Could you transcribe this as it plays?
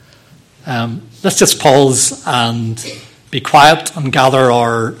Let's just pause and be quiet and gather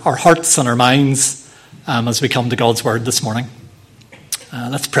our hearts and our minds as we come to God's Word this morning.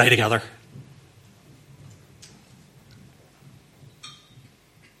 Let's pray together.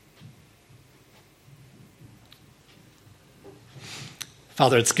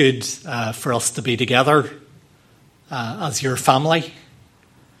 Father, it's good for us to be together as your family.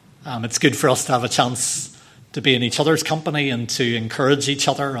 It's good for us to have a chance to be in each other's company and to encourage each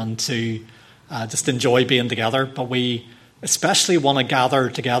other and to just enjoy being together. But we especially want to gather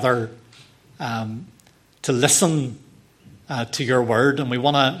together to listen to your word, and we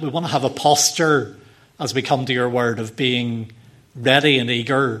want to have a posture as we come to your word of being ready and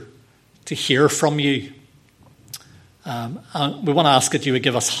eager to hear from you. And we want to ask that you would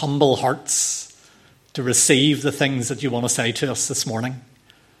give us humble hearts to receive the things that you want to say to us this morning.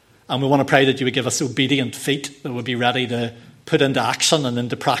 And we want to pray that you would give us obedient feet that would be ready to put into action and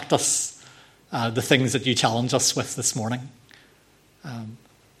into practice the things that you challenge us with this morning.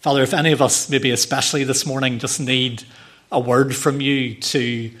 Father, if any of us, maybe especially this morning, just need a word from you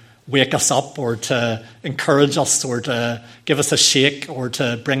to wake us up or to encourage us or to give us a shake or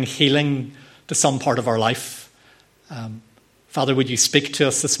to bring healing to some part of our life, Father, would you speak to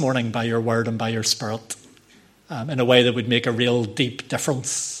us this morning by your word and by your Spirit in a way that would make a real deep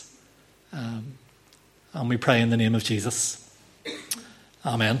difference? And we pray in the name of Jesus.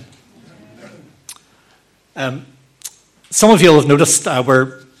 Amen. Some of you will have noticed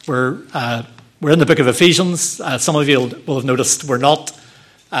we're in the book of Ephesians. Some of you will have noticed we're not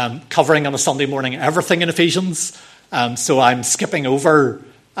covering on a Sunday morning everything in Ephesians. So I'm skipping over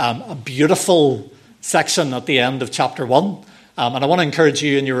a beautiful section at the end of chapter 1. And I want to encourage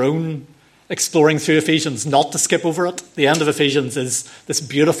you in your own exploring through Ephesians not to skip over it. The end of Ephesians is this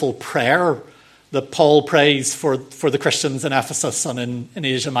beautiful prayer that Paul prays for the Christians in Ephesus and in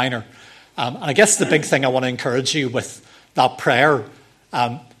Asia Minor. And I guess the big thing I want to encourage you with that prayer,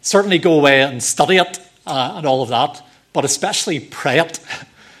 certainly go away and study it and all of that, but especially pray it.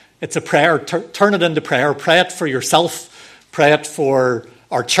 It's a prayer. Turn it into prayer. Pray it for yourself. Pray it for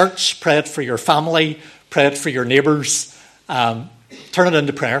our church. Pray it for your family. Pray it for your neighbours. Turn it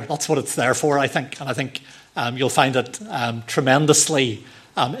into prayer. That's what it's there for, I think. And I think you'll find it tremendously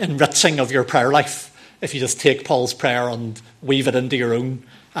enriching of your prayer life if you just take Paul's prayer and weave it into your own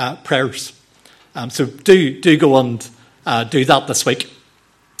prayers. So do go and do that this week.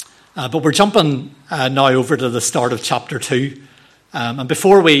 But we're jumping now over to the start of chapter 2. And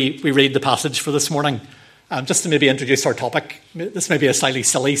before we read the passage for this morning, just to maybe introduce our topic, this may be a slightly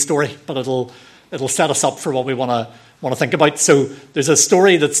silly story, but it'll set us up for what we want to think about. So there's a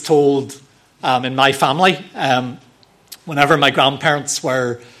story that's told in my family. Whenever my grandparents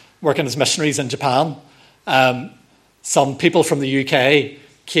were working as missionaries in Japan, some people from the UK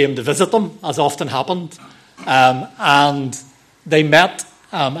came to visit them, as often happened, and they met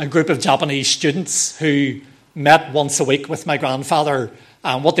a group of Japanese students who met once a week with my grandfather.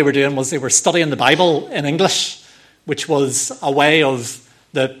 And what they were doing was they were studying the Bible in English, which was a way of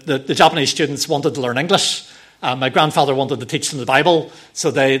the Japanese students wanted to learn English. My grandfather wanted to teach them the Bible,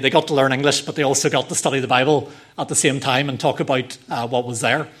 so they got to learn English, but they also got to study the Bible at the same time and talk about what was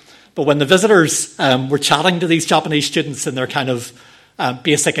there. But when the visitors were chatting to these Japanese students in their kind of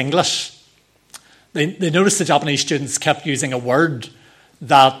basic English, they noticed the Japanese students kept using a word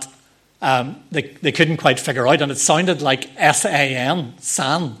that they couldn't quite figure out, and it sounded like S-A-N,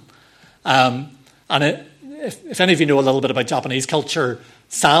 san. If any of you know a little bit about Japanese culture,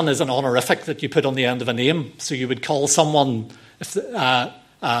 san is an honorific that you put on the end of a name. So you would call someone,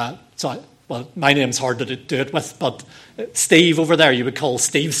 my name's hard to do it with, but Steve over there, you would call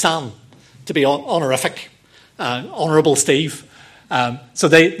Steve san to be honorific, Honourable Steve. So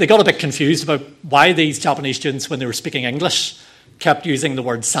they got a bit confused about why these Japanese students, when they were speaking English, kept using the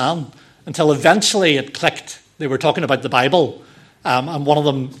word san, until eventually it clicked. They were talking about the Bible, and one of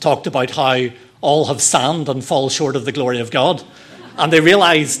them talked about how all have sinned and fall short of the glory of God. And they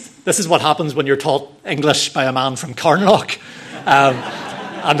realised this is what happens when you're taught English by a man from Carnlough.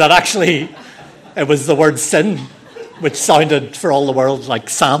 And that actually it was the word sin, which sounded for all the world like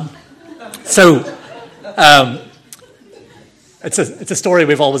Sam. So it's a story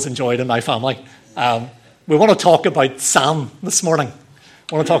we've always enjoyed in my family. We want to talk about Sam this morning.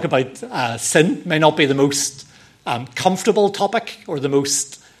 We want to talk about sin. It may not be the most comfortable topic or the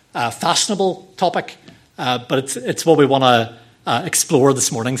most fashionable topic, but it's what we want to explore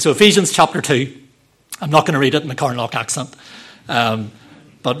this morning. So Ephesians chapter 2, I'm not going to read it in the Carnlough accent,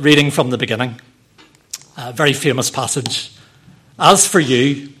 but reading from the beginning, a very famous passage. As for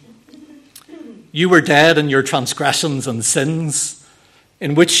you, you were dead in your transgressions and sins,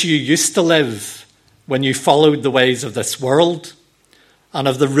 in which you used to live when you followed the ways of this world and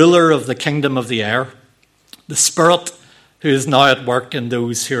of the ruler of the kingdom of the air, the Spirit who is now at work in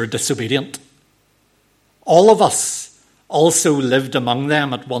those who are disobedient. All of us also lived among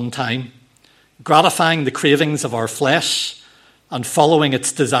them at one time, gratifying the cravings of our flesh and following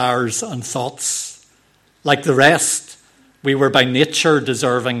its desires and thoughts. Like the rest, we were by nature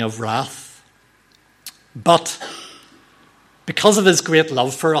deserving of wrath. But because of his great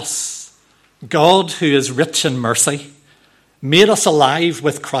love for us, God, who is rich in mercy, made us alive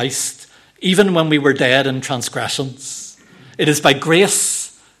with Christ even when we were dead in transgressions. It is by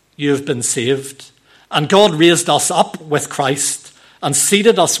grace you have been saved. And God raised us up with Christ and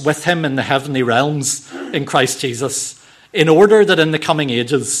seated us with him in the heavenly realms in Christ Jesus, in order that in the coming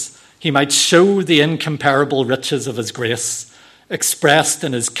ages he might show the incomparable riches of his grace, expressed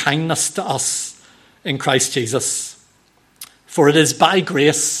in his kindness to us in Christ Jesus. For it is by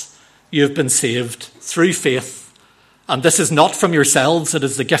grace you have been saved through faith. And this is not from yourselves, it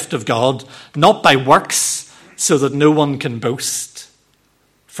is the gift of God, not by works, so that no one can boast.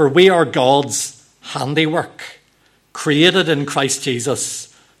 For we are God's handiwork, created in Christ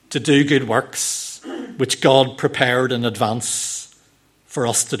Jesus to do good works, which God prepared in advance for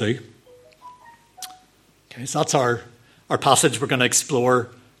us to do. Okay, so that's our passage we're going to explore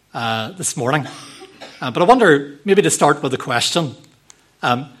this morning. But I wonder, maybe to start with a question,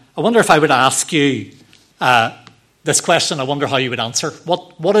 I wonder if I would ask you this question, I wonder how you would answer.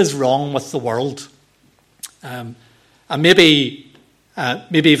 What is wrong with the world? And maybe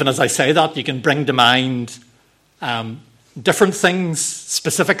even as I say that, you can bring to mind different things,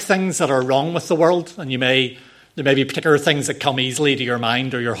 specific things that are wrong with the world. And there may be particular things that come easily to your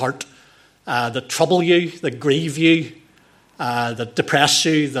mind or your heart that trouble you, that grieve you, that depress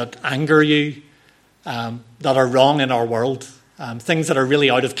you, that anger you, that are wrong in our world. Things that are really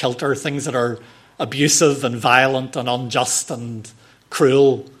out of kilter, things that are abusive and violent and unjust and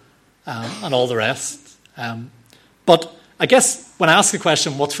cruel and all the rest. But I guess when I ask the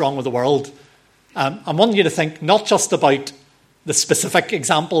question, what's wrong with the world, I'm wanting you to think not just about the specific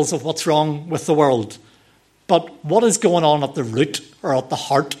examples of what's wrong with the world, but what is going on at the root or at the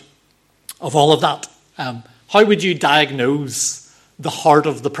heart of all of that. How would you diagnose the heart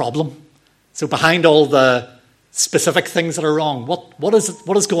of the problem? So behind all the specific things that are wrong, what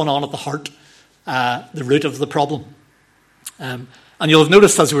is going on at the heart, the root of the problem? And you'll have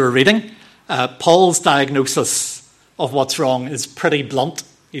noticed as we were reading, Paul's diagnosis of what's wrong is pretty blunt.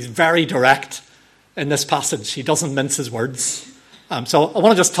 He's very direct in this passage. He doesn't mince his words. So I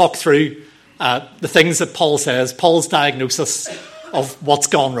want to just talk through the things that Paul says, Paul's diagnosis of what's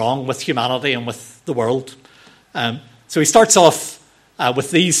gone wrong with humanity and with the world. So he starts off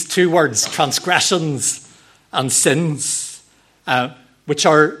with these two words, transgressions and sins, which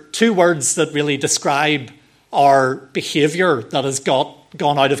are two words that really describe our behaviour that has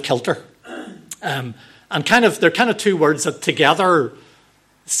gone out of kilter. And they're kind of two words that together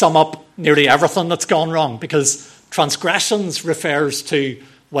sum up nearly everything that's gone wrong, because transgressions refers to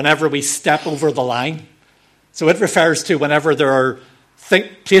whenever we step over the line. So it refers to whenever there are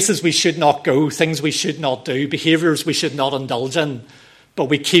places we should not go, things we should not do, behaviours we should not indulge in, but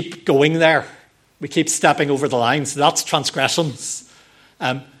we keep going there. We keep stepping over the line. So that's transgressions.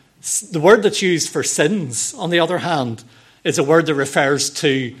 The word that's used for sins, on the other hand, is a word that refers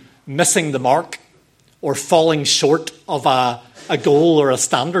to missing the mark or falling short of a goal or a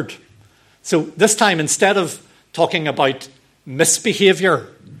standard. So this time, instead of talking about misbehaviour,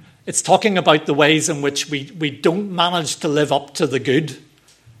 it's talking about the ways in which we don't manage to live up to the good.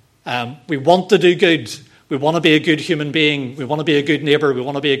 We want to do good. We want to be a good human being. We want to be a good neighbour. We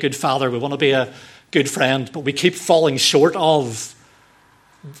want to be a good father. We want to be a good friend. But we keep falling short of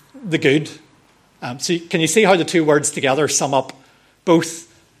the good. So can you see how the two words together sum up both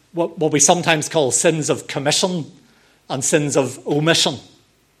what we sometimes call sins of commission and sins of omission?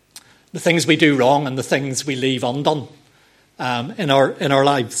 The things we do wrong and the things we leave undone in our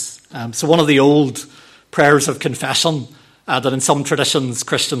lives. So one of the old prayers of confession that in some traditions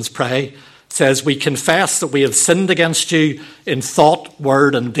Christians pray says, "We confess that we have sinned against you in thought,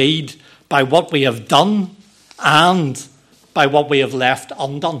 word and deed, by what we have done and by what we have left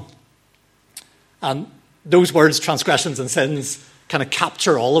undone." And those words, transgressions and sins, kind of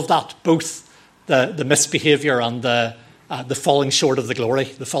capture all of that, both the misbehaviour and the falling short of the glory,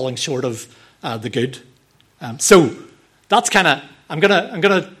 the falling short of the good. So that's kind of, I'm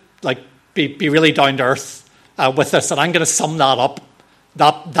gonna like be really down to earth with this, and I'm going to sum that up,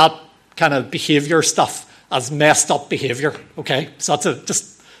 that kind of behaviour stuff, as messed up behaviour. Okay, so that's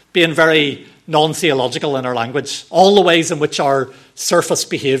just being very non-theological in our language. All the ways in which our surface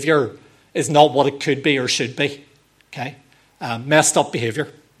behaviour is not what it could be or should be. Okay? Messed up behaviour.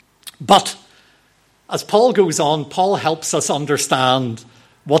 But as Paul goes on, Paul helps us understand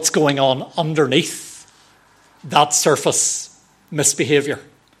what's going on underneath that surface misbehaviour.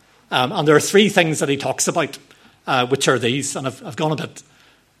 And there are three things that he talks about, which are these. And I've gone a bit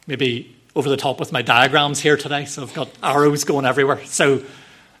maybe over the top with my diagrams here today, so I've got arrows going everywhere. So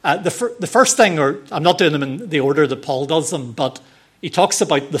the first thing, or I'm not doing them in the order that Paul does them, but he talks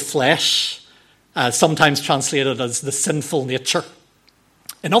about the flesh, sometimes translated as the sinful nature.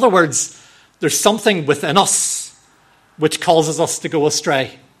 In other words, there's something within us which causes us to go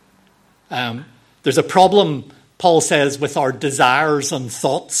astray. There's a problem, Paul says, with our desires and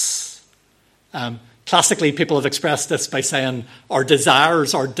thoughts. Classically, people have expressed this by saying our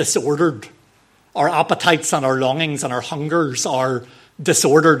desires are disordered. Our appetites and our longings and our hungers are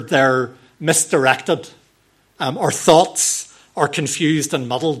disordered. They're misdirected. Our thoughts are confused and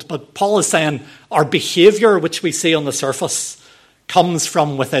muddled. But Paul is saying our behaviour, which we see on the surface, comes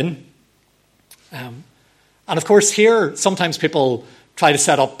from within. And of course, here, sometimes people try to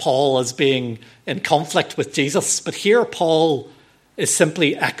set up Paul as being in conflict with Jesus. But here, Paul is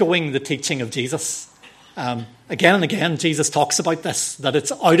simply echoing the teaching of Jesus. Again and again, Jesus talks about this, that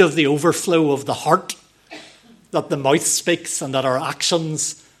it's out of the overflow of the heart that the mouth speaks and that our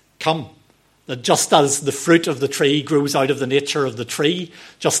actions come. That just as the fruit of the tree grows out of the nature of the tree,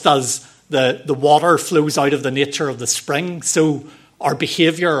 just as the water flows out of the nature of the spring, so our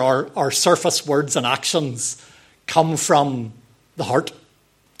behaviour, our surface words and actions come from the heart.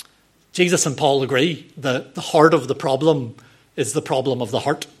 Jesus and Paul agree that the heart of the problem is the problem of the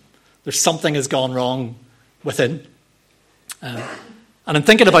heart. There's something has gone wrong within. And in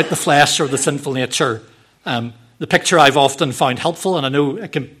thinking about the flesh or the sinful nature, the picture I've often found helpful, and I know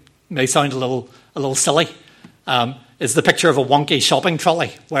it may sound a little silly, is the picture of a wonky shopping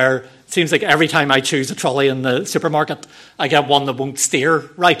trolley, where it seems like every time I choose a trolley in the supermarket, I get one that won't steer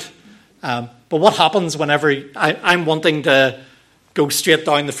right. But what happens whenever I'm wanting to go straight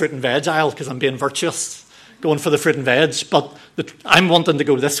down the fruit and veg aisle because I'm being virtuous, going for the fruit and veg, but I'm wanting to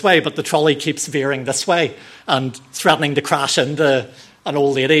go this way, but the trolley keeps veering this way and threatening to crash into an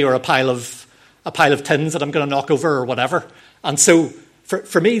old lady or a pile of tins that I'm going to knock over or whatever. And so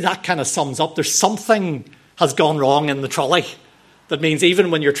for me, that kind of sums up. There's something has gone wrong in the trolley. That means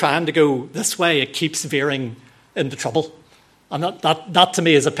even when you're trying to go this way, it keeps veering into trouble. And that to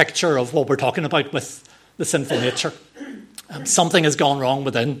me is a picture of what we're talking about with the sinful nature. Something has gone wrong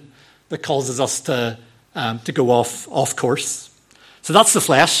within that causes us to go off course. So that's the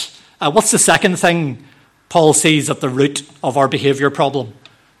flesh. What's the second thing Paul sees at the root of our behaviour problem?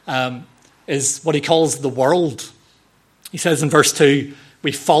 Is what he calls the world. He says in verse 2,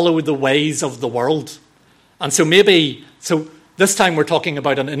 we follow the ways of the world. And so this time we're talking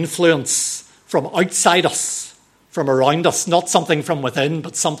about an influence from outside us, from around us, not something from within,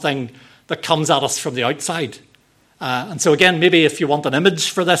 but something that comes at us from the outside. And so again, maybe if you want an image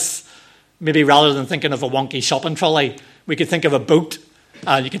for this, maybe rather than thinking of a wonky shopping trolley, we could think of a boat.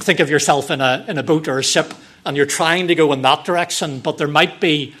 You could think of yourself in a boat or a ship, and you're trying to go in that direction, but there might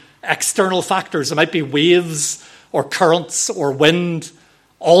be external factors. There might be waves or currents or wind,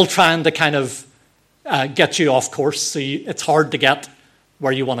 all trying to kind of get you off course. So it's hard to get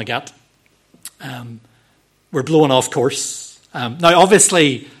where you want to get. We're blowing off course. Now,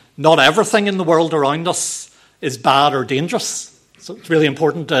 obviously, not everything in the world around us is bad or dangerous. So it's really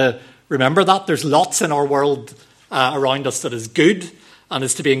important to remember that. There's lots in our world around us that is good and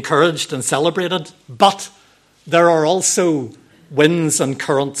is to be encouraged and celebrated. But there are also winds and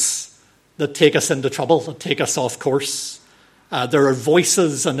currents that take us into trouble, that take us off course. There are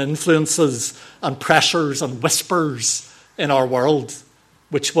voices and influences and pressures and whispers in our world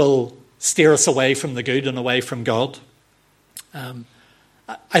which will steer us away from the good and away from God.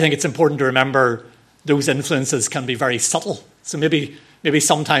 I think it's important to remember those influences can be very subtle. So maybe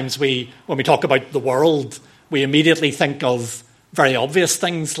sometimes when we talk about the world, we immediately think of very obvious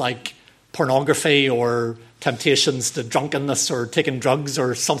things like pornography or temptations to drunkenness or taking drugs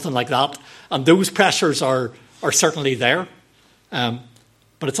or something like that. And those pressures are certainly there. But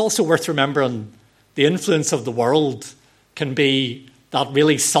it's also worth remembering the influence of the world can be that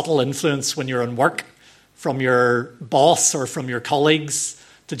really subtle influence when you're in work from your boss or from your colleagues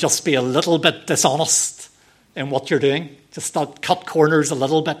to just be a little bit dishonest in what you're doing. Just cut corners a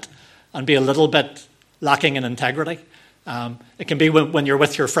little bit and be a little bit lacking in integrity. It can be when you're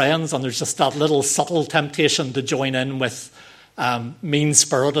with your friends and there's just that little subtle temptation to join in with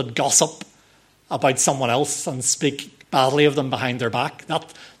mean-spirited gossip about someone else and speak badly of them behind their back.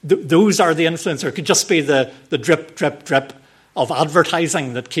 Those are the influence. Or it could just be the drip, drip, drip of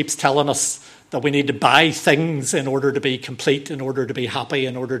advertising that keeps telling us that we need to buy things in order to be complete, in order to be happy,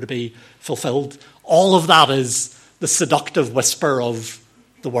 in order to be fulfilled. All of that is the seductive whisper of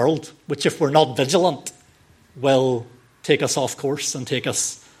the world, which, if we're not vigilant, will take us off course and take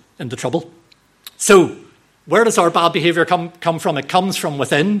us into trouble. So, where does our bad behaviour come from? It comes from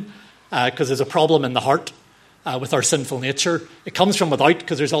within, because there's a problem in the heart with our sinful nature. It comes from without,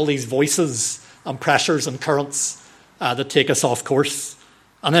 because there's all these voices and pressures and currents that take us off course.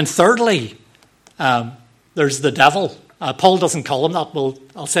 And then thirdly, there's the devil. Paul doesn't call him that.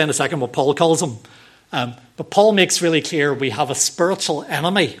 I'll say in a second what Paul calls him. But Paul makes really clear we have a spiritual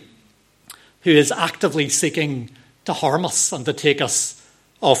enemy who is actively seeking to harm us and to take us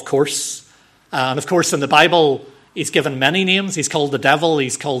off course. And of course, in the Bible, he's given many names. He's called the devil.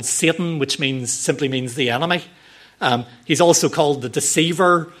 He's called Satan, which simply means the enemy. He's also called the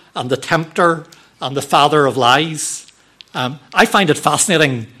deceiver and the tempter and the father of lies. I find it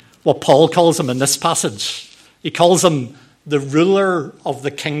fascinating what Paul calls him in this passage. He calls him the ruler of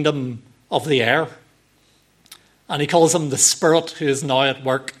the kingdom of the air. And he calls him the spirit who is now at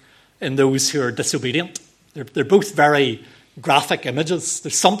work in those who are disobedient. They're both very graphic images.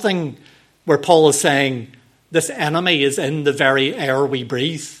 There's something where Paul is saying this enemy is in the very air we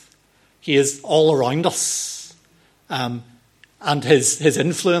breathe. He is all around us. And his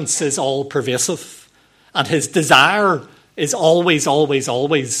influence is all pervasive. And his desire is always, always,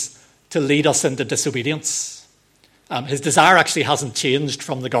 always to lead us into disobedience. His desire actually hasn't changed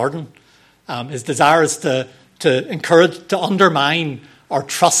from the garden. His desire is to encourage, to undermine our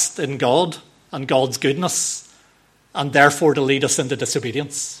trust in God and God's goodness, and therefore to lead us into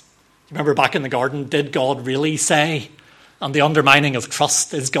disobedience. Remember back in the garden, did God really say? And the undermining of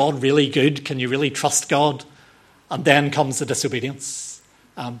trust, is God really good? Can you really trust God? And then comes the disobedience.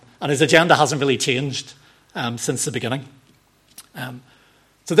 And his agenda hasn't really changed since the beginning.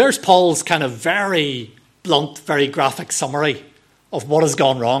 So there's Paul's kind of very blunt, very graphic summary of what has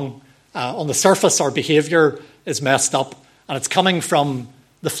gone wrong. On the surface, our behaviour is messed up, and it's coming from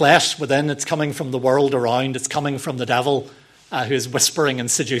the flesh within, it's coming from the world around, it's coming from the devil who is whispering and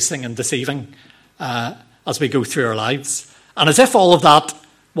seducing and deceiving as we go through our lives. And as if all of that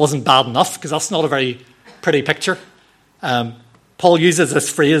wasn't bad enough, because that's not a very pretty picture, Paul uses this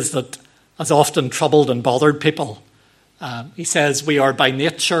phrase that has often troubled and bothered people. He says, we are by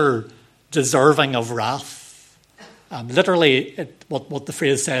nature deserving of wrath. Literally, what the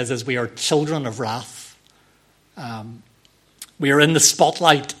phrase says is we are children of wrath. We are in the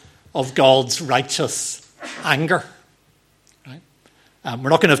spotlight of God's righteous anger. Right? We're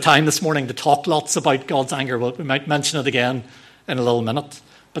not going to have time this morning to talk lots about God's anger. We might mention it again in a little minute.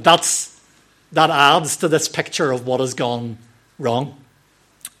 But that adds to this picture of what has gone wrong.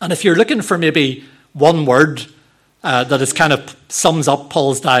 And if you're looking for maybe one word that is kind of sums up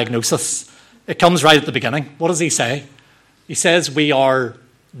Paul's diagnosis, it comes right at the beginning. What does he say? He says we are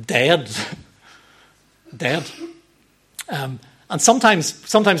dead. Dead. And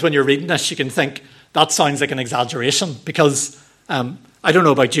sometimes when you're reading this, you can think that sounds like an exaggeration, because I don't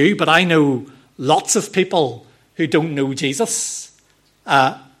know about you, but I know lots of people who don't know Jesus.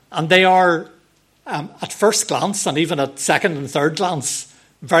 And they are, at first glance, and even at second and third glance,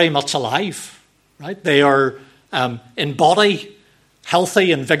 very much alive. Right? They are in body,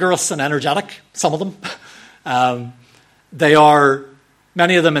 healthy and vigorous and energetic, some of them.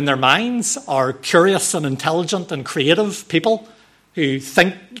 Many of them in their minds are curious and intelligent and creative people who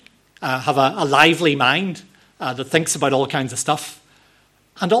think, have a lively mind that thinks about all kinds of stuff.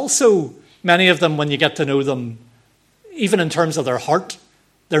 And also, many of them, when you get to know them, even in terms of their heart,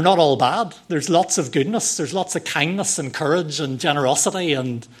 they're not all bad. There's lots of goodness. There's lots of kindness and courage and generosity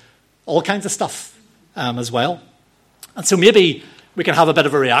and all kinds of stuff as well. And so maybe we can have a bit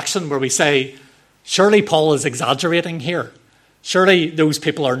of a reaction where we say, surely Paul is exaggerating here. Surely those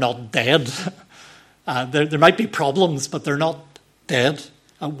people are not dead. There might be problems, but they're not dead.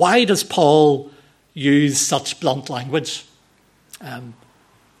 Why does Paul use such blunt language?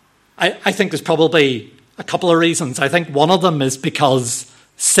 I think there's probably a couple of reasons. I think one of them is because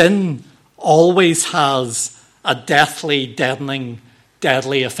sin always has a deathly, deadening,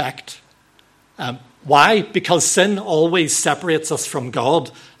 deadly effect. Why? Because sin always separates us from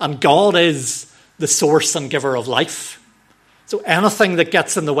God, and God is the source and giver of life. So anything that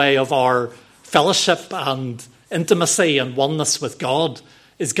gets in the way of our fellowship and intimacy and oneness with God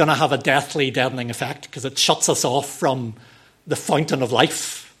is going to have a deathly, deadening effect, because it shuts us off from the fountain of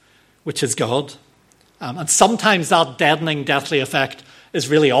life, which is God. And sometimes that deadening, deathly effect is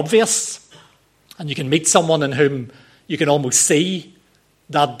really obvious. And you can meet someone in whom you can almost see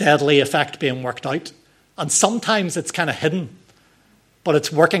that deadly effect being worked out. And sometimes it's kind of hidden, but it's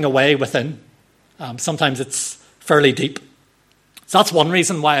working away within. Sometimes it's fairly deep. So that's one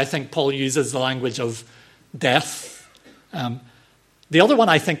reason why I think Paul uses the language of death. The other one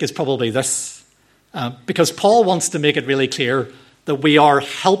I think is probably this, because Paul wants to make it really clear that we are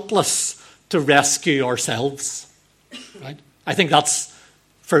helpless to rescue ourselves. Right? I think that's,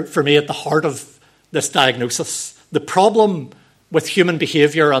 for me, at the heart of this diagnosis. The problem with human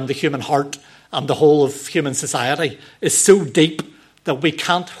behaviour and the human heart and the whole of human society is so deep that we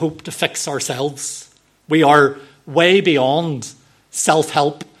can't hope to fix ourselves. We are way beyond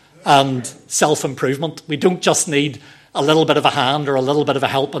self-help and self-improvement. We don't just need a little bit of a hand or a little bit of a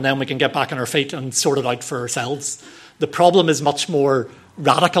help and then we can get back on our feet and sort it out for ourselves. The problem is much more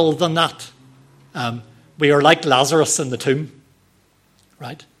radical than that. We are like Lazarus in the tomb,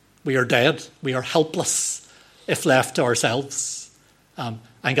 right? We are dead. We are helpless if left to ourselves. I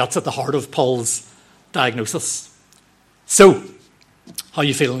think that's at the heart of Paul's diagnosis. So, how are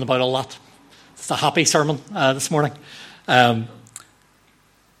you feeling about all that? It's a happy sermon this morning. I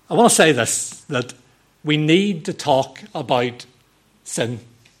want to say this, that we need to talk about sin.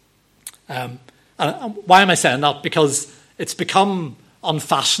 And why am I saying that? Because it's become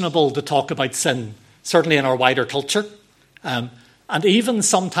unfashionable to talk about sin, certainly in our wider culture. And even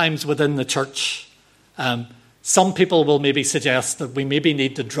sometimes within the church, some people will maybe suggest that we maybe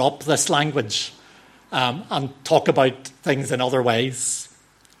need to drop this language and talk about things in other ways.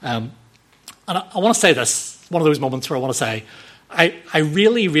 And I want to say this, one of those moments where I want to say, I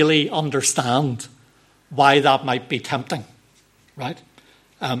really, really understand why that might be tempting, right?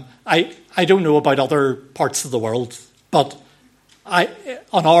 I don't know about other parts of the world, but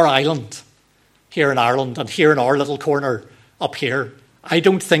on our island, here in Ireland, and here in our little corner up here, I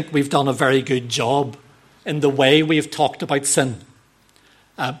don't think we've done a very good job in the way we've talked about sin.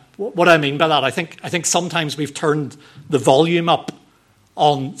 What I mean by that, I think sometimes we've turned the volume up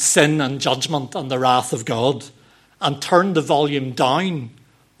on sin and judgment and the wrath of God and turned the volume down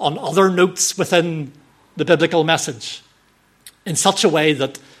on other notes within the biblical message in such a way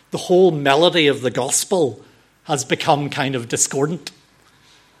that the whole melody of the gospel has become kind of discordant.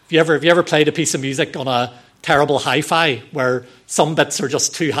 Have you ever played a piece of music on a terrible hi-fi where some bits are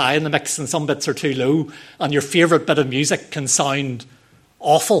just too high in the mix and some bits are too low, and your favourite bit of music can sound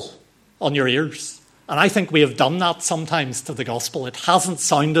awful on your ears? And I think we have done that sometimes to the gospel. It hasn't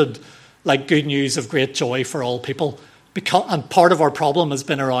sounded like good news of great joy for all people. And part of our problem has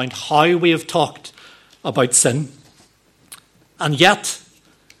been around how we have talked about sin. And yet,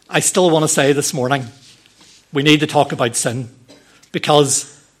 I still want to say this morning, we need to talk about sin,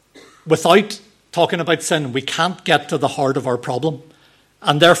 because without talking about sin, we can't get to the heart of our problem,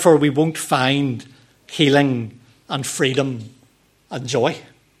 and therefore we won't find healing and freedom and joy.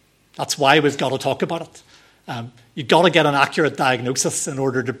 That's why we've got to talk about it. You've got to get an accurate diagnosis in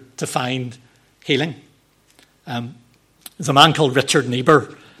order to find healing. There's a man called Richard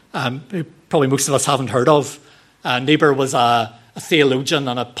Niebuhr, who probably most of us haven't heard of. Niebuhr was a theologian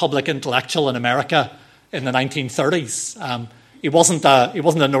and a public intellectual in America in the 1930s. He wasn't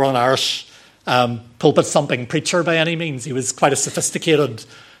a Northern Irish pulpit-thumping preacher by any means. He was quite a sophisticated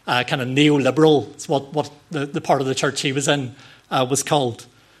kind of neoliberal. It's what the part of the church he was in was called.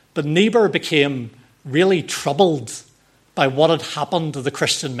 But Niebuhr became really troubled by what had happened to the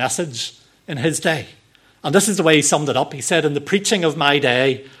Christian message in his day. And this is the way he summed it up. He said, "In the preaching of my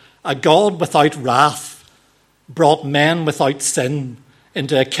day, a God without wrath brought men without sin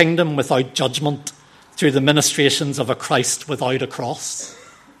into a kingdom without judgment through the ministrations of a Christ without a cross."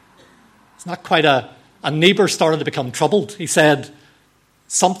 It's not quite and Niebuhr started to become troubled. He said,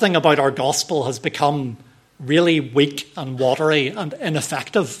 something about our gospel has become really weak and watery and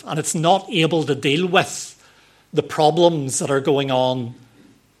ineffective, and it's not able to deal with the problems that are going on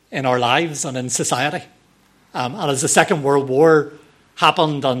in our lives and in society. And as the Second World War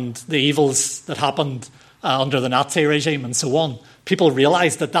happened and the evils that happened under the Nazi regime and so on, people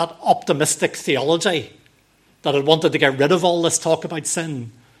realised that optimistic theology that had wanted to get rid of all this talk about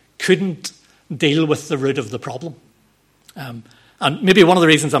sin couldn't deal with the root of the problem. And maybe one of the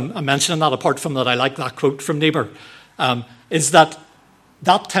reasons I'm mentioning that, apart from that I like that quote from Niebuhr, is that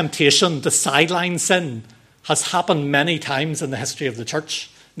temptation to sideline sin has happened many times in the history of the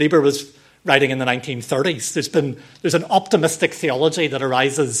church. Niebuhr was writing in the 1930s. There's an optimistic theology that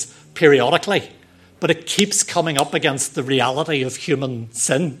arises periodically, but it keeps coming up against the reality of human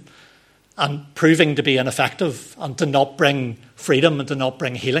sin and proving to be ineffective and to not bring freedom and to not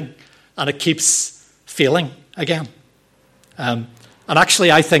bring healing. And it keeps failing again. And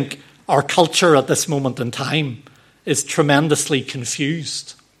actually, I think our culture at this moment in time is tremendously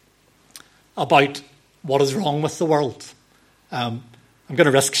confused about what is wrong with the world. I'm going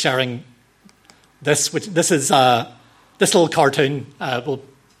to risk sharing this. This is this little cartoon.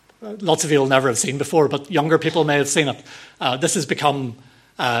 Lots of you will never have seen before, but younger people may have seen it. This has become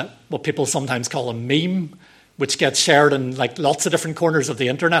what people sometimes call a meme, which gets shared in like lots of different corners of the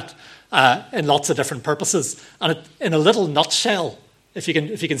internet in lots of different purposes. And in a little nutshell, if you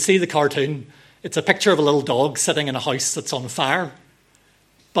can see the cartoon, it's a picture of a little dog sitting in a house that's on fire.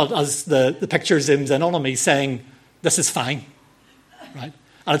 But as the picture zooms in on him, he's saying, "This is fine," right?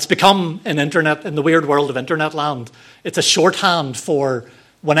 And it's become in the weird world of internet land, it's a shorthand for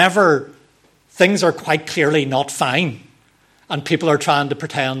whenever things are quite clearly not fine and people are trying to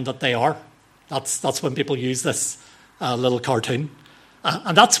pretend that they are. That's when people use this little cartoon.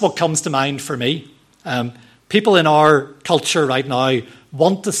 And that's what comes to mind for me. People in our culture right now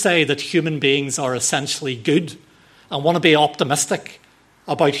want to say that human beings are essentially good and want to be optimistic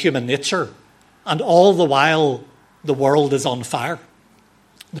about human nature. And all the while, the world is on fire.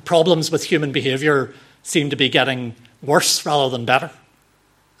 The problems with human behaviour seem to be getting worse rather than better.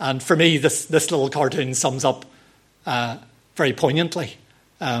 And for me, this little cartoon sums up very poignantly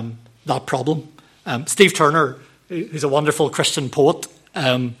that problem. Steve Turner, who's a wonderful Christian poet,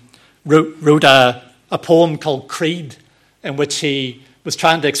 wrote a poem called Creed, in which he was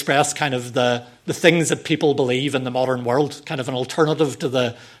trying to express kind of the things that people believe in the modern world, kind of an alternative to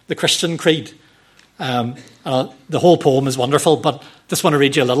the Christian creed. The whole poem is wonderful, but just want to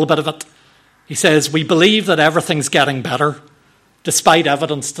read you a little bit of it. He says, "We believe that everything's getting better, despite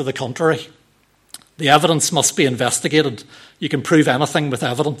evidence to the contrary. The evidence must be investigated. You can prove anything with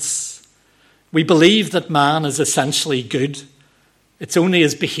evidence. We believe that man is essentially good. It's only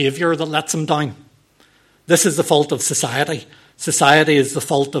his behaviour that lets him down. This is the fault of society. Society is the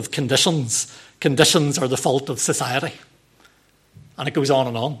fault of conditions. Conditions are the fault of society." And it goes on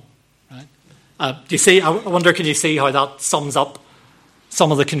and on. Right? Do you see? I wonder, can you see how that sums up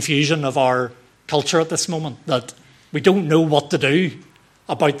some of the confusion of our culture at this moment? That we don't know what to do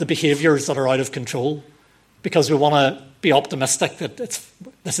about the behaviours that are out of control because we want to be optimistic that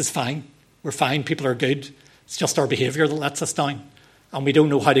this is fine. We're fine. People are good. It's just our behaviour that lets us down. And we don't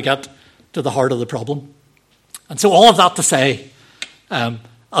know how to get to the heart of the problem. And so all of that to say,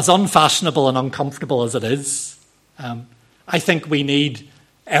 as unfashionable and uncomfortable as it is, I think we need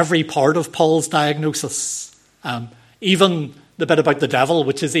every part of Paul's diagnosis, even the bit about the devil,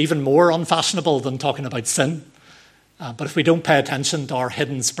 which is even more unfashionable than talking about sin. But if we don't pay attention to our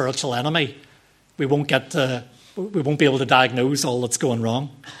hidden spiritual enemy, we won't be able to diagnose all that's going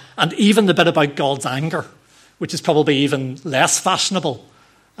wrong. And even the bit about God's anger, which is probably even less fashionable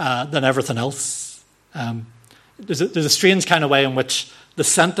than everything else. There's a strange kind of way in which the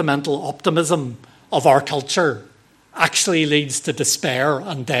sentimental optimism of our culture actually leads to despair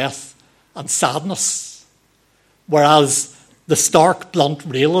and death and sadness, whereas the stark, blunt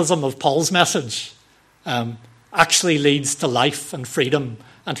realism of Paul's message actually leads to life and freedom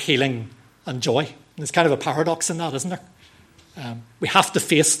and healing and joy. And there's kind of a paradox in that, isn't there? We have to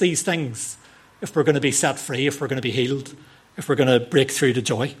face these things if we're going to be set free, if we're going to be healed, if we're going to break through to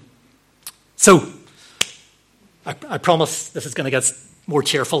joy. So, I promise this is going to get more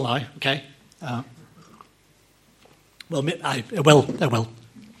cheerful now, okay? Well, it will.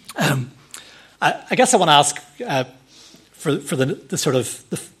 I guess I want to ask for the sort of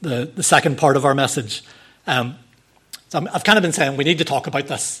the second part of our message. So I've kind of been saying we need to talk about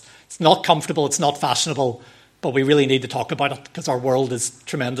this. It's not comfortable, it's not fashionable, but we really need to talk about it because our world is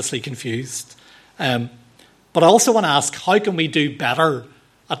tremendously confused. But I also want to ask, how can we do better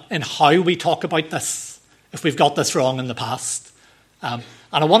in how we talk about this if we've got this wrong in the past? And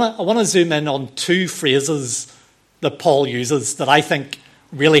I want to zoom in on two phrases that Paul uses that I think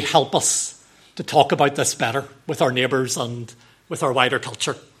really help us to talk about this better with our neighbours and with our wider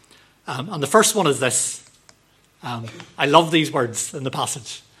culture. And the first one is this. I love these words in the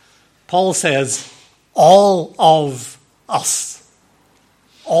passage. Paul says, all of us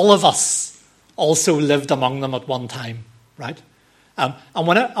also lived among them at one time, right? And I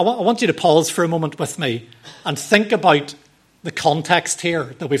want you to pause for a moment with me and think about the context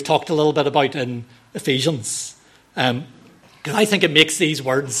here that we've talked a little bit about in Ephesians. Because I think it makes these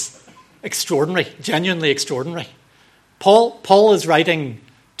words extraordinary, genuinely extraordinary. Paul is writing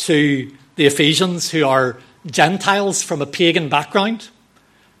to the Ephesians who are Gentiles from a pagan background.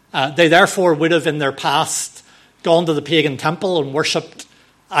 They therefore would have in their past gone to the pagan temple and worshipped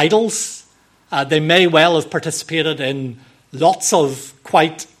idols. They may well have participated in lots of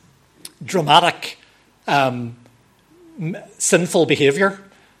quite dramatic sinful behaviour.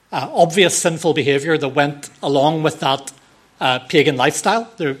 obvious sinful behaviour that went along with that pagan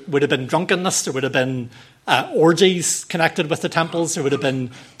lifestyle. There would have been drunkenness, there would have been orgies connected with the temples, there would have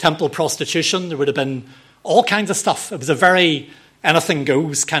been temple prostitution, there would have been all kinds of stuff. It was a very anything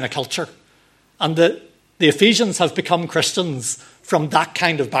goes kind of culture. And the Ephesians have become Christians from that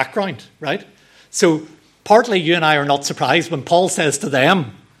kind of background, right? So partly you and I are not surprised when Paul says to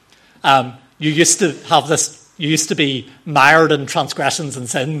them, you used to be mired in transgressions and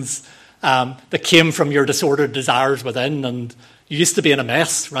sins that came from your disordered desires within, and you used to be in a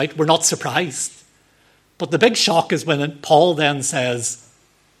mess, right? We're not surprised. But the big shock is when Paul then says,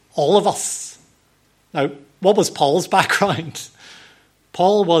 all of us. Now, what was Paul's background?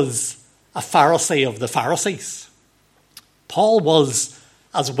 Paul was a Pharisee of the Pharisees. Paul was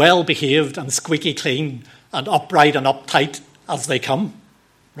as well behaved and squeaky clean and upright and uptight as they come,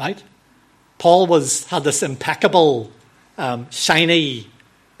 right? Paul had this impeccable, shiny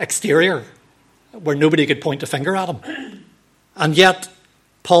exterior where nobody could point a finger at him. And yet,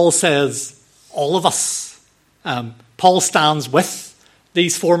 Paul says, all of us. Paul stands with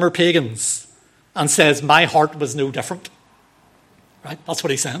these former pagans and says, my heart was no different. Right? That's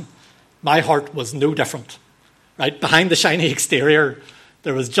what he's saying. My heart was no different. Right? Behind the shiny exterior,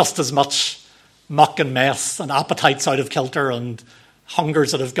 there was just as much muck and mess and appetites out of kilter and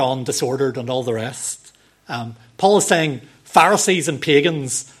hungers that have gone disordered and all the rest. Paul is saying Pharisees and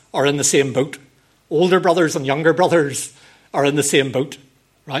pagans are in the same boat. Older brothers and younger brothers are in the same boat.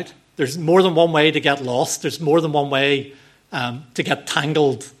 Right? There's more than one way to get lost. There's more than one way to get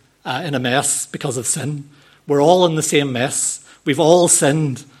tangled in a mess because of sin. We're all in the same mess. We've all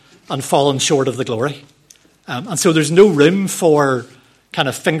sinned and fallen short of the glory. And so there's no room for kind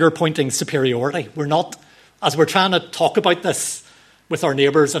of finger-pointing superiority. We're not, as we're trying to talk about this with our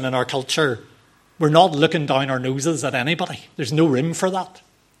neighbours and in our culture, we're not looking down our noses at anybody. There's no room for that.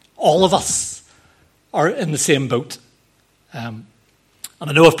 All of us are in the same boat. And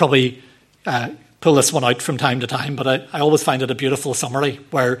I know I've probably pulled this one out from time to time, but I always find it a beautiful summary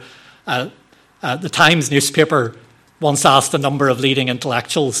where the Times newspaper once asked a number of leading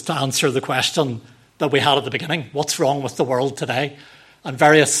intellectuals to answer the question that we had at the beginning, what's wrong with the world today? And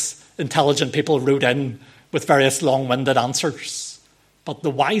various intelligent people wrote in with various long-winded answers. But the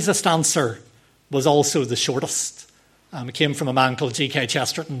wisest answer was also the shortest. It came from a man called G.K.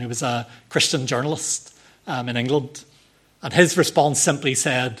 Chesterton, who was a Christian journalist in England. And his response simply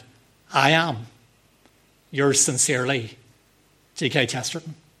said, I am. Yours sincerely, G.K.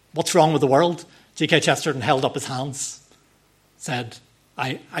 Chesterton. What's wrong with the world? G.K. Chesterton held up his hands, said,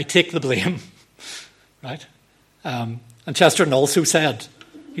 I take the blame. Right? And Chesterton also said,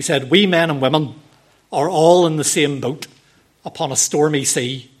 he said, we men and women are all in the same boat upon a stormy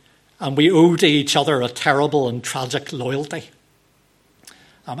sea, and we owe to each other a terrible and tragic loyalty.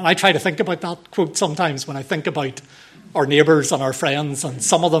 And I try to think about that quote sometimes when I think about our neighbours and our friends, and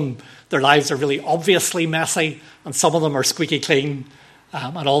some of them, their lives are really obviously messy, and some of them are squeaky clean,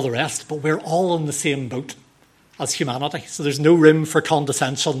 and all the rest, but we're all in the same boat as humanity. So there's no room for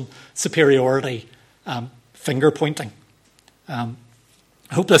condescension, superiority, finger-pointing. I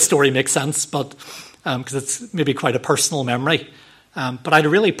hope this story makes sense, but because it's maybe quite a personal memory. But I had a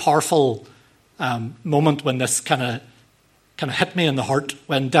really powerful moment when this kind of hit me in the heart,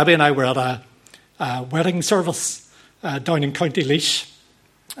 when Debbie and I were at a wedding service down in County Laois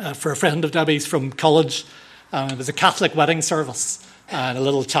for a friend of Debbie's from college. It was a Catholic wedding service in a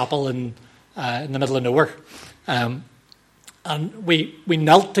little chapel in the middle of nowhere. And we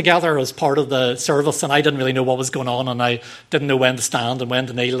knelt together as part of the service, and I didn't really know what was going on, and I didn't know when to stand and when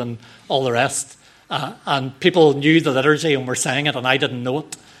to kneel and all the rest. And people knew the liturgy and were saying it, and I didn't know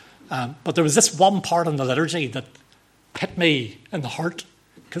it. But there was this one part in the liturgy that hit me in the heart,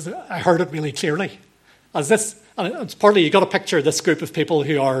 because I heard it really clearly. And it's partly, you've got to picture this group of people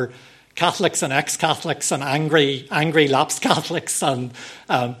who are Catholics and ex-Catholics and angry lapsed Catholics and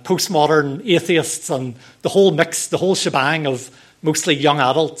postmodern atheists and the whole mix, the whole shebang of mostly young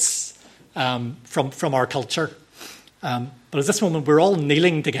adults from our culture. But at this moment, we're all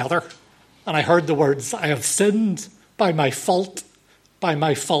kneeling together, and I heard the words, I have sinned by my fault, by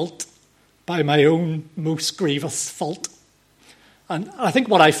my fault, by my own most grievous fault. And I think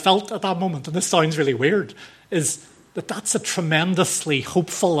what I felt at that moment, and this sounds really weird, is that that's a tremendously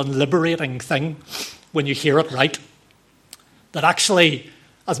hopeful and liberating thing when you hear it right. That actually,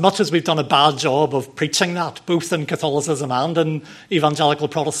 as much as we've done a bad job of preaching that, both in Catholicism and in evangelical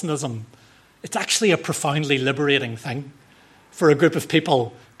Protestantism, it's actually a profoundly liberating thing for a group of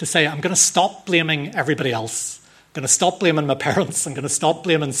people to say, I'm going to stop blaming everybody else. I'm going to stop blaming my parents. I'm going to stop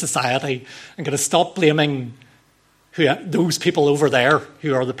blaming society. I'm going to stop blaming those people over there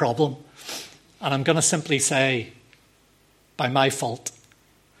who are the problem. And I'm going to simply say, by my fault,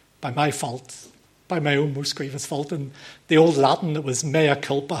 by my own most grievous fault. In the old Latin, it was mea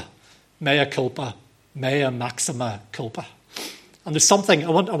culpa, mea maxima culpa. And there's something, I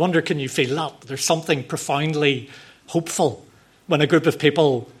wonder, can you feel that? There's something profoundly hopeful when a group of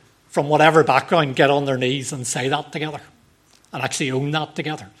people from whatever background get on their knees and say that together and actually own that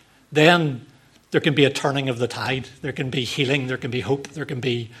together. Then there can be a turning of the tide. There can be healing. There can be hope. There can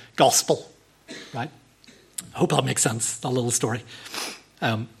be gospel. Right? I hope that makes sense, that little story.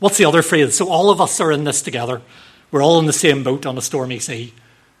 What's the other phrase? So all of us are in this together. We're all in the same boat on a stormy sea.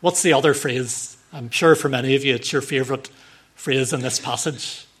 What's the other phrase? I'm sure for many of you it's your favourite phrase in this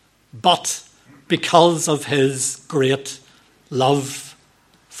passage. But because of his great love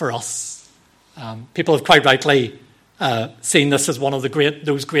for us. People have quite rightly seen this as one of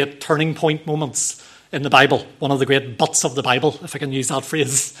those great turning point moments in the Bible, one of the great buts of the Bible, if I can use that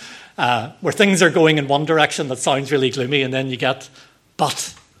phrase, where things are going in one direction that sounds really gloomy, and then you get,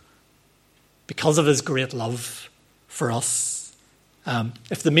 but because of his great love for us.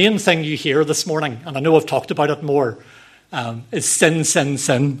 If the main thing you hear this morning, and I know I've talked about it more, is sin, sin,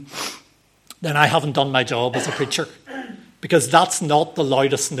 sin, then I haven't done my job as a preacher, because that's not the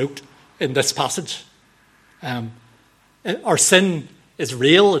loudest note in this passage. Our sin is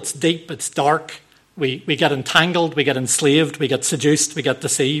real, it's deep, it's dark. We get entangled, we get enslaved, we get seduced, we get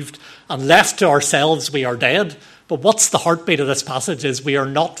deceived. And left to ourselves, we are dead. But what's the heartbeat of this passage is we are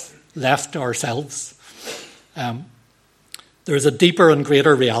not left to ourselves. There is a deeper and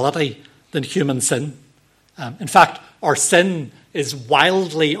greater reality than human sin. In fact, our sin is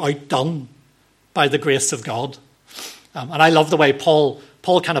wildly outdone by the grace of God. And I love the way Paul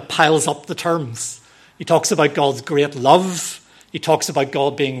kind of piles up the terms. He talks about God's great love. He talks about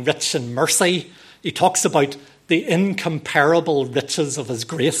God being rich in mercy. He talks about the incomparable riches of his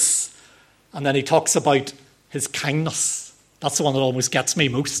grace. And then he talks about his kindness. That's the one that almost gets me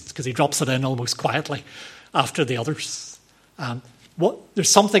most, because he drops it in almost quietly after the others. There's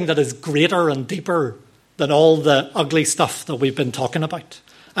something that is greater and deeper than all the ugly stuff that we've been talking about.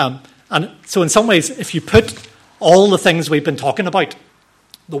 And so in some ways, if you put all the things we've been talking about,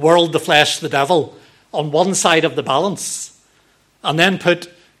 the world, the flesh, the devil, on one side of the balance, and then put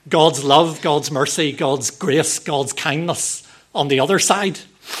God's love, God's mercy, God's grace, God's kindness on the other side,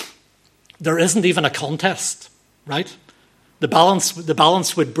 there isn't even a contest, right? The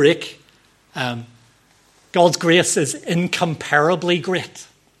balance would break. God's grace is incomparably great.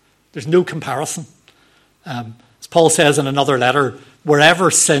 There's no comparison. As Paul says in another letter,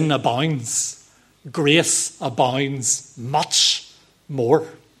 wherever sin abounds, grace abounds much more.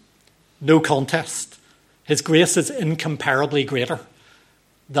 No contest. His grace is incomparably greater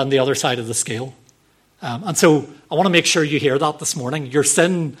than the other side of the scale. And so I want to make sure you hear that this morning. Your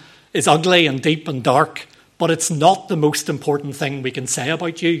sin is ugly and deep and dark, but it's not the most important thing we can say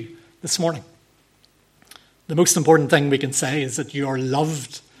about you this morning. The most important thing we can say is that you are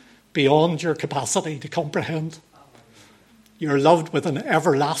loved beyond your capacity to comprehend. You are loved with an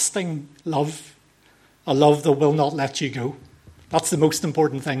everlasting love, a love that will not let you go. That's the most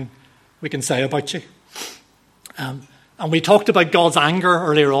important thing we can say about you. And we talked about God's anger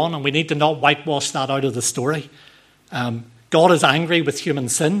earlier on, and we need to not whitewash that out of the story. God is angry with human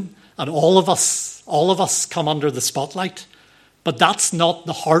sin, and all of us come under the spotlight. But that's not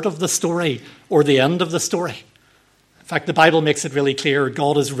the heart of the story or the end of the story. In fact, the Bible makes it really clear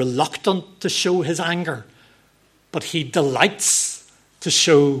God is reluctant to show his anger, but he delights to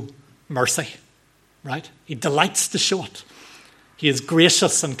show mercy, right? He delights to show it. He is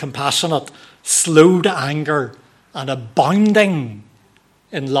gracious and compassionate, slow to anger, and abounding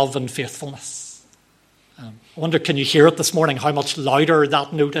in love and faithfulness. I wonder, can you hear it this morning, how much louder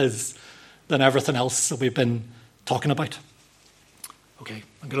that note is than everything else that we've been talking about? Okay,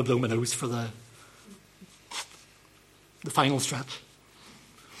 I'm going to blow my nose for the final stretch.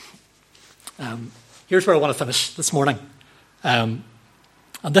 Here's where I want to finish this morning. And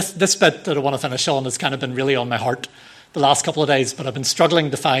this bit that I want to finish on has kind of been really on my heart the last couple of days, but I've been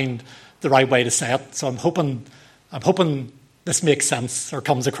struggling to find the right way to say it. So I'm hoping this makes sense or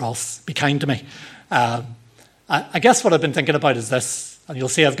comes across. Be kind to me. I guess what I've been thinking about is this, and you'll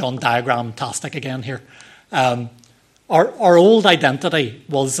see I've gone diagram-tastic again here. Our old identity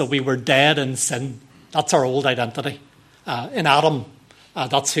was that we were dead in sin. That's our old identity. In Adam,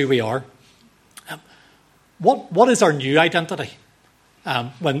 that's who we are. What is our new identity?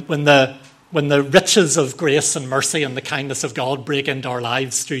 When the riches of grace and mercy and the kindness of God break into our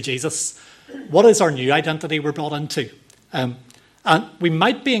lives through Jesus, what is our new identity we're brought into? And we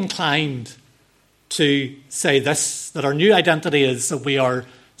might be inclined to say this, that our new identity is that we are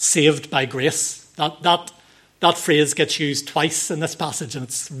saved by grace. That phrase gets used twice in this passage, and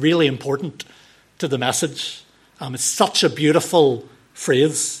it's really important to the message. It's such a beautiful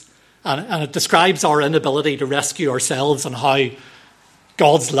phrase, and it describes our inability to rescue ourselves and how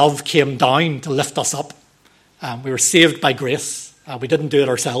God's love came down to lift us up. We were saved by grace. We didn't do it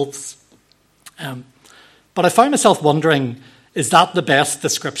ourselves. But I found myself wondering, is that the best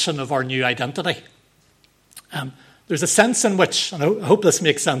description of our new identity? There's a sense in which, and I hope this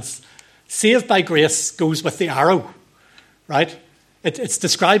makes sense, saved by grace goes with the arrow, right? It's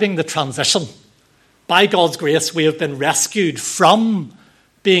describing the transition. By God's grace, we have been rescued from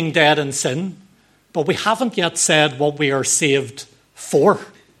being dead in sin, but we haven't yet said what we are saved for.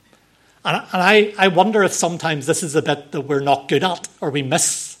 And I wonder if sometimes this is a bit that we're not good at or we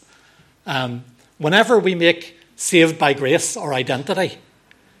miss. Whenever we make saved by grace our identity,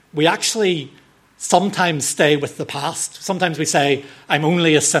 we actually sometimes stay with the past. Sometimes we say, I'm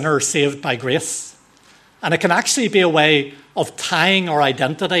only a sinner saved by grace. And it can actually be a way of tying our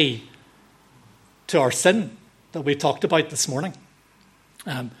identity to our sin that we talked about this morning.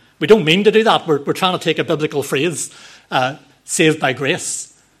 We don't mean to do that. We're trying to take a biblical phrase, saved by grace.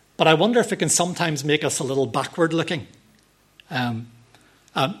 But I wonder if it can sometimes make us a little backward looking.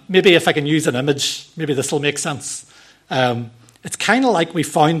 Maybe if I can use an image, maybe this will make sense. It's kind of like we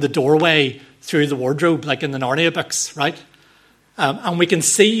found the doorway through the wardrobe, like in the Narnia books, right? And we can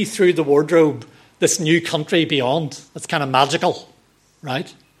see through the wardrobe this new country beyond. It's kind of magical,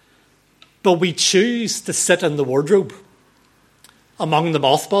 right? But we choose to sit in the wardrobe among the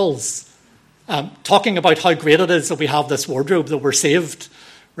mothballs, talking about how great it is that we have this wardrobe, that we're saved,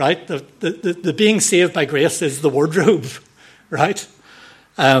 right? The being saved by grace is the wardrobe, right?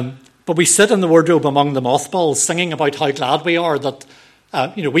 But we sit in the wardrobe among the mothballs, singing about how glad we are that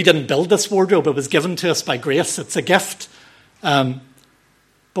we didn't build this wardrobe; it was given to us by grace. It's a gift,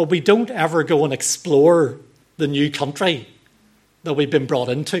 but we don't ever go and explore the new country that we've been brought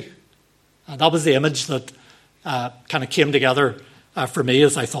into. That was the image that kind of came together for me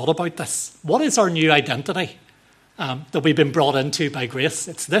as I thought about this. What is our new identity that we've been brought into by grace?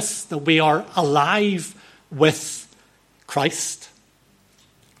 It's this, that we are alive with Christ,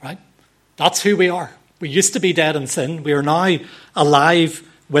 right? That's who we are. We used to be dead in sin. We are now alive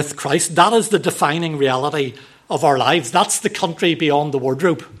with Christ. That is the defining reality of our lives. That's the country beyond the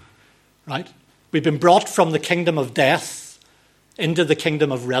wardrobe, right? We've been brought from the kingdom of death into the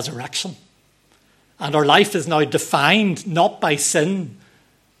kingdom of resurrection. And our life is now defined not by sin,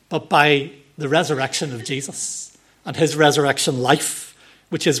 but by the resurrection of Jesus and his resurrection life,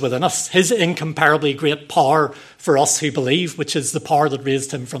 which is within us. His incomparably great power for us who believe, which is the power that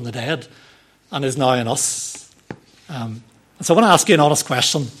raised him from the dead and is now in us. So I want to ask you an honest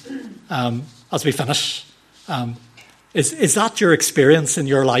question as we finish. Is that your experience in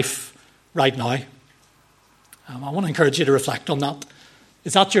your life right now? I want to encourage you to reflect on that.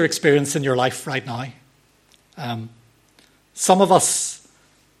 Is that your experience in your life right now? Some of us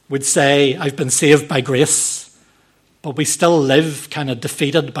would say, I've been saved by grace, but we still live kind of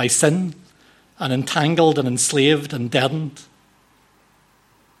defeated by sin and entangled and enslaved and deadened.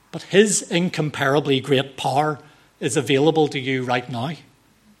 But his incomparably great power is available to you right now.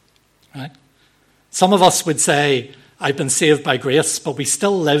 Right? Some of us would say, I've been saved by grace, but we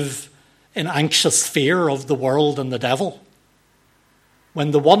still live in anxious fear of the world and the devil,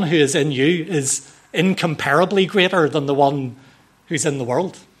 when the one who is in you is incomparably greater than the one who's in the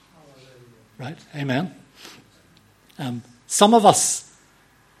world. Right? Amen. Some of us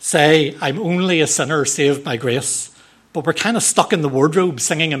say, I'm only a sinner saved by grace, but we're kind of stuck in the wardrobe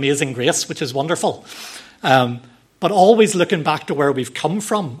singing Amazing Grace, which is wonderful. But always looking back to where we've come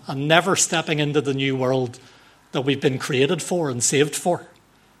from and never stepping into the new world that we've been created for and saved for.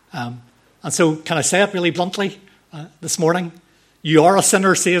 And so can I say it really bluntly this morning? You are a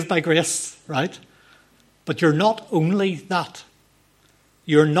sinner saved by grace, right? But you're not only that.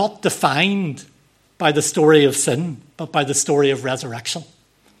 You're not defined by the story of sin, but by the story of resurrection,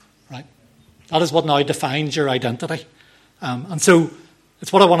 right? That is what now defines your identity. And so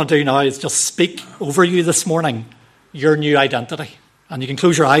it's what I want to do now is just speak over you this morning, your new identity. And you can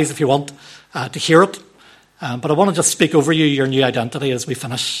close your eyes if you want to hear it. But I want to just speak over you your new identity as we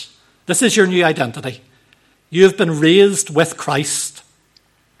finish. This is your new identity. You have been raised with Christ.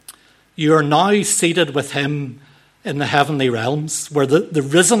 You are now seated with him in the heavenly realms, where the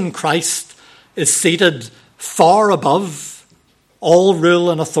risen Christ is seated far above all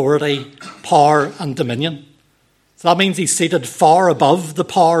rule and authority, power and dominion. So that means he's seated far above the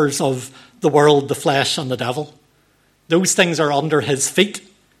powers of the world, the flesh and the devil. Those things are under his feet,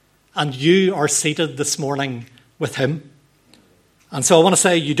 and you are seated this morning with him. And so I want to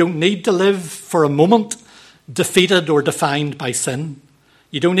say you don't need to live for a moment defeated or defined by sin.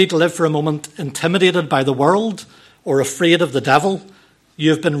 You don't need to live for a moment intimidated by the world or afraid of the devil. You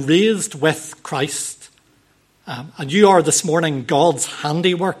have been raised with Christ. And you are this morning God's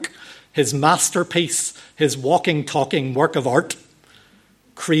handiwork, his masterpiece, his walking, talking work of art,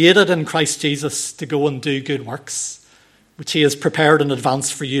 created in Christ Jesus to go and do good works, which he has prepared in advance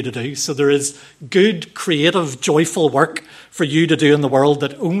for you to do. So there is good, creative, joyful work for you to do in the world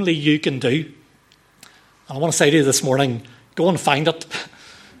that only you can do. And I want to say to you this morning, go and find it.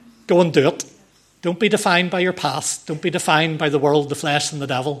 Go and do it. Don't be defined by your past. Don't be defined by the world, the flesh, and the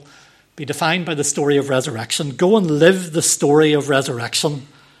devil. Be defined by the story of resurrection. Go and live the story of resurrection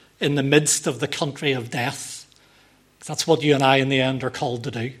in the midst of the country of death. That's what you and I in the end are called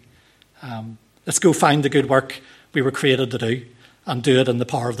to do. Let's go find the good work we were created to do and do it in the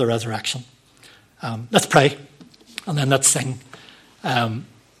power of the resurrection. Let's pray and then let's sing. Let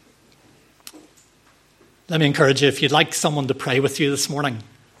me encourage you, if you'd like someone to pray with you this morning,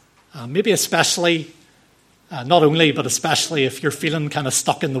 maybe especially, not only, but especially if you're feeling kind of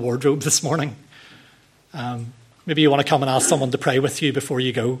stuck in the wardrobe this morning. Maybe you want to come and ask someone to pray with you before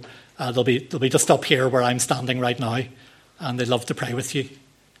you go. They'll be just up here where I'm standing right now, and they'd love to pray with you.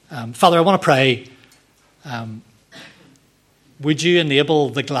 Father, I want to pray. Would you enable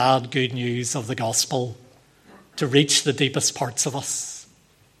the glad good news of the gospel to reach the deepest parts of us?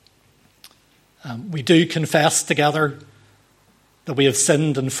 We do confess together that we have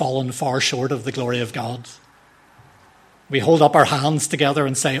sinned and fallen far short of the glory of God. We hold up our hands together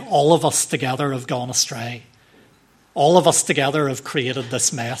and say, all of us together have gone astray. All of us together have created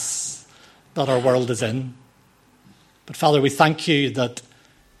this mess that our world is in. But Father, we thank you that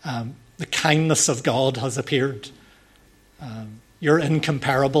the kindness of God has appeared. Your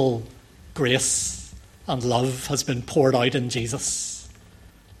incomparable grace and love has been poured out in Jesus.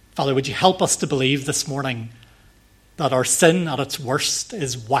 Father, would you help us to believe this morning that our sin at its worst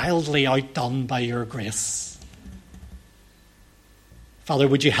is wildly outdone by your grace. Father,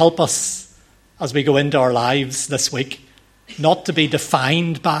 would you help us as we go into our lives this week not to be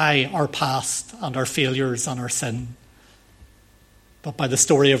defined by our past and our failures and our sin, but by the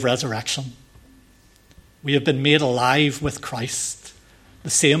story of resurrection. We have been made alive with Christ. The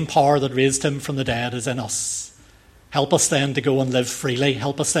same power that raised him from the dead is in us. Help us then to go and live freely.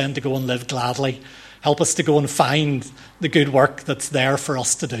 Help us then to go and live gladly. Help us to go and find the good work that's there for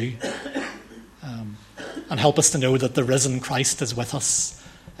us to do. And help us to know that the risen Christ is with us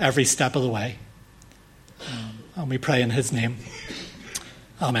every step of the way. And we pray in his name.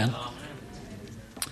 Amen.